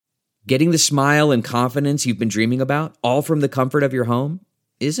Getting the smile and confidence you've been dreaming about, all from the comfort of your home,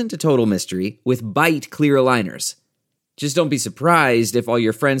 isn't a total mystery with Byte clear aligners. Just don't be surprised if all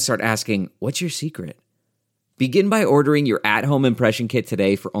your friends start asking, "What's your secret?" Begin by ordering your at-home impression kit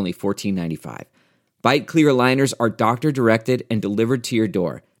today for only $14.95. Byte clear aligners are doctor-directed and delivered to your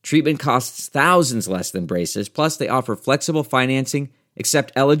door. Treatment costs thousands less than braces, plus they offer flexible financing,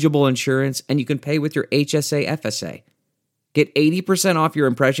 accept eligible insurance, and you can pay with your HSA FSA. Get 80% off your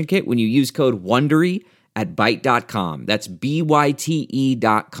impression kit when you use code WONDERY at Byte.com. That's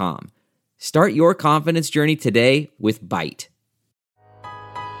BYTE.com. Start your confidence journey today with Byte.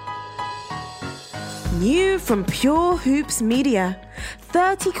 New from Pure Hoops Media.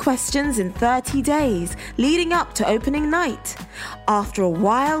 30 questions in 30 days leading up to opening night. After a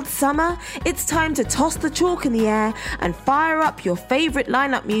wild summer, it's time to toss the chalk in the air and fire up your favorite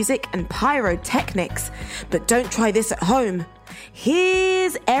lineup music and pyrotechnics. But don't try this at home.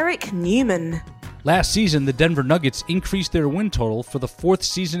 Here's Eric Newman. Last season, the Denver Nuggets increased their win total for the fourth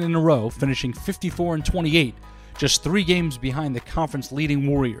season in a row, finishing 54-28, just 3 games behind the conference-leading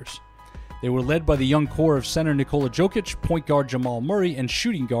Warriors. They were led by the young core of center Nikola Jokic, point guard Jamal Murray, and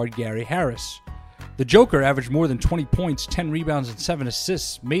shooting guard Gary Harris. The Joker averaged more than 20 points, 10 rebounds, and 7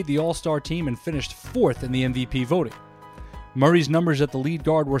 assists, made the All-Star team, and finished 4th in the MVP voting. Murray's numbers at the lead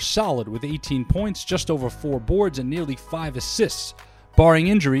guard were solid, with 18 points, just over 4 boards, and nearly 5 assists. Barring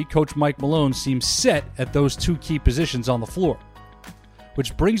injury, Coach Mike Malone seems set at those 2 key positions on the floor.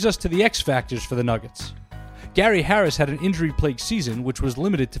 Which brings us to the X factors for the Nuggets. Gary Harris had an injury-plagued season, which was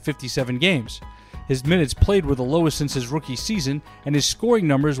limited to 57 games. His minutes played were the lowest since his rookie season, and his scoring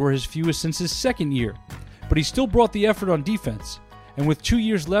numbers were his fewest since his second year. But he still brought the effort on defense. And with 2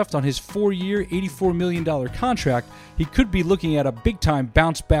 years left on his 4-year, $84 million contract, he could be looking at a big-time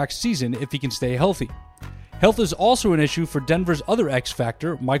bounce-back season if he can stay healthy. Health is also an issue for Denver's other X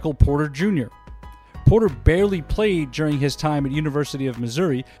factor, Michael Porter Jr. Porter barely played during his time at University of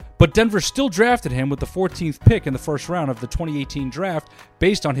Missouri, but Denver still drafted him with the 14th pick in the first round of the 2018 draft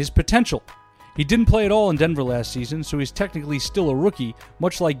based on his potential. He didn't play at all in Denver last season, so he's technically still a rookie,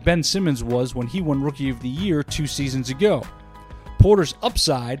 much like Ben Simmons was when he won Rookie of the Year 2 seasons ago. Porter's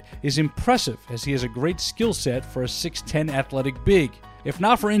upside is impressive as he has a great skill set for a 6'10 athletic big. If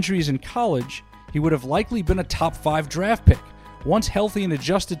not for injuries in college, he would have likely been a top 5 draft pick. Once healthy and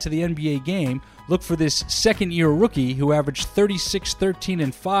adjusted to the NBA game, look for this second-year rookie who averaged 36, 13,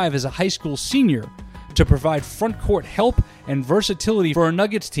 and 5 as a high school senior to provide front-court help and versatility for a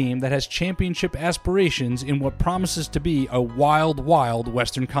Nuggets team that has championship aspirations in what promises to be a wild, wild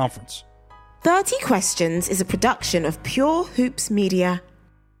Western Conference. 30 Questions is a production of Pure Hoops Media.